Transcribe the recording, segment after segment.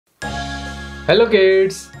Hello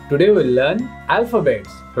kids, today we'll learn alphabets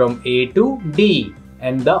from A to D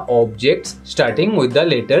and the objects starting with the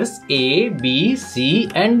letters A, B, C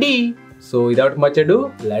and D. So without much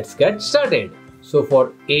ado, let's get started. So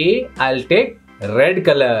for A, I'll take red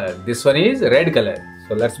color. This one is red color.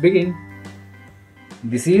 So let's begin.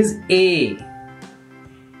 This is A.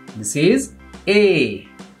 This is A.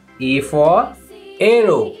 A for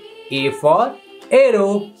arrow. A for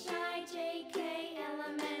arrow.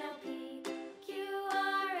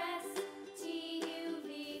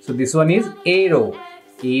 So this one is arrow.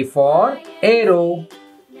 A for arrow.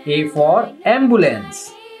 A for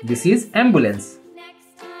ambulance. This is ambulance.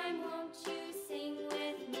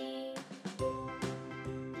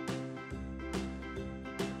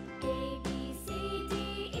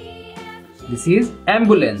 This is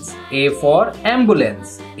ambulance. A for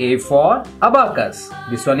ambulance. A for abacus.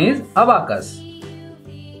 This one is abacus.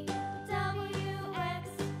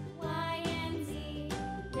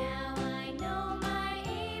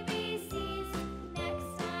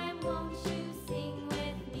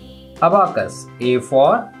 Abacus. A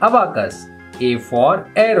for abacus. A for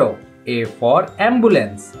arrow. A for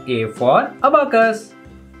ambulance. A for abacus.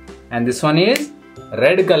 And this one is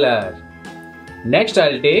red color. Next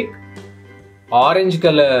I'll take orange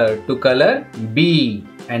color to color B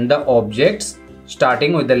and the objects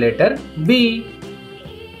starting with the letter B.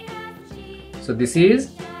 So this is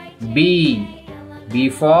B. B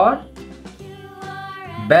for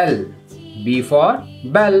bell. B for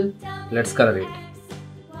bell. Let's color it.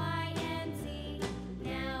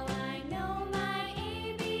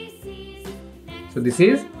 So this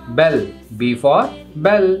is bell. B for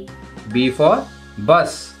bell. B for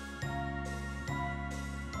bus.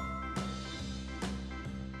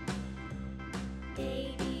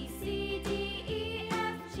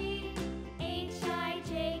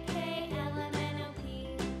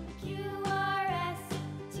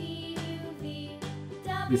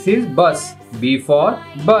 This is bus. B for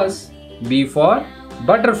bus. B for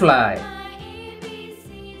butterfly.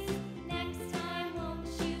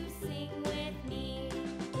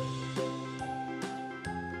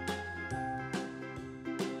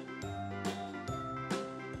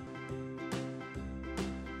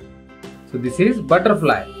 So this is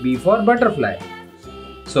butterfly. B for butterfly.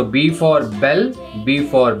 So B for bell, B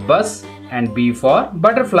for bus and B for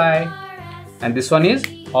butterfly. And this one is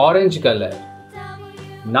orange color.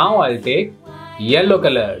 Now I'll take yellow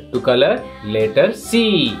color to color letter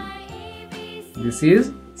C. This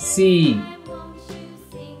is C.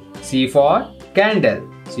 C for candle.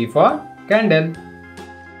 C for candle.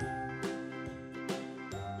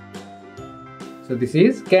 So this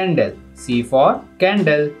is candle. C for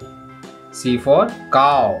candle. C for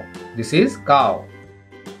cow. This is cow.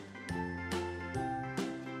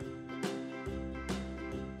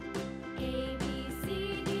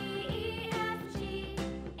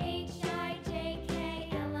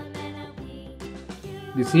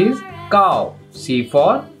 This is cow. C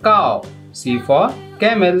for cow. C for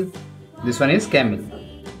camel. This one is camel.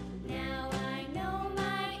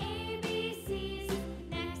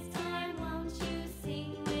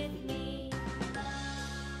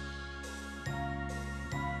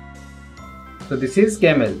 So this is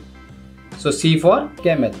camel. So C for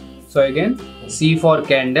camel. So again C for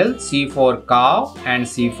candle, C for cow and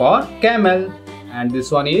C for camel. And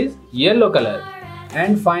this one is yellow color.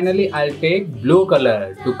 And finally I'll take blue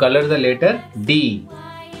color to color the letter D.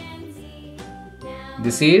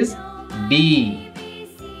 This is D.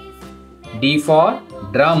 D for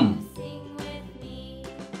drum.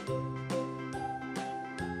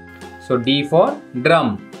 So D for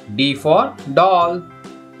drum. D for doll.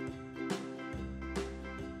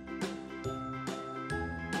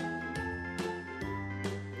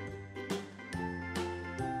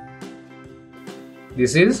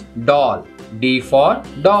 This is doll. D for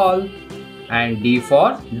doll and D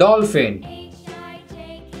for dolphin.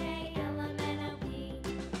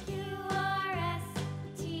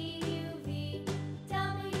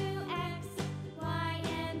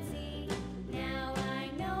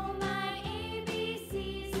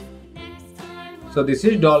 So this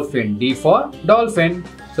is dolphin. D for dolphin.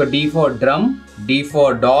 So D for drum, D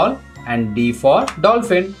for doll and D for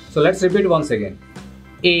dolphin. So let's repeat once again.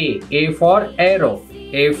 A for arrow.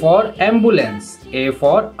 A for ambulance. A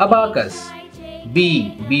for abacus.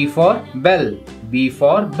 B for bell. B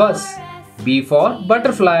for bus. B for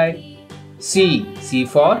butterfly. C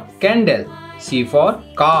for candle. C for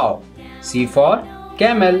cow. C for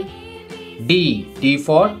camel. D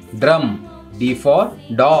for drum. D for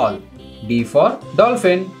doll. D for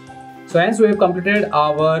dolphin. So hence we have completed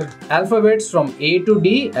our alphabets from A to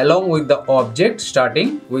D along with the object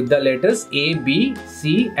starting with the letters A, B,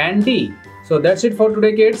 C and D. So that's it for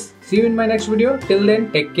today kids. See you in my next video. Till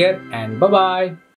then, take care and bye bye.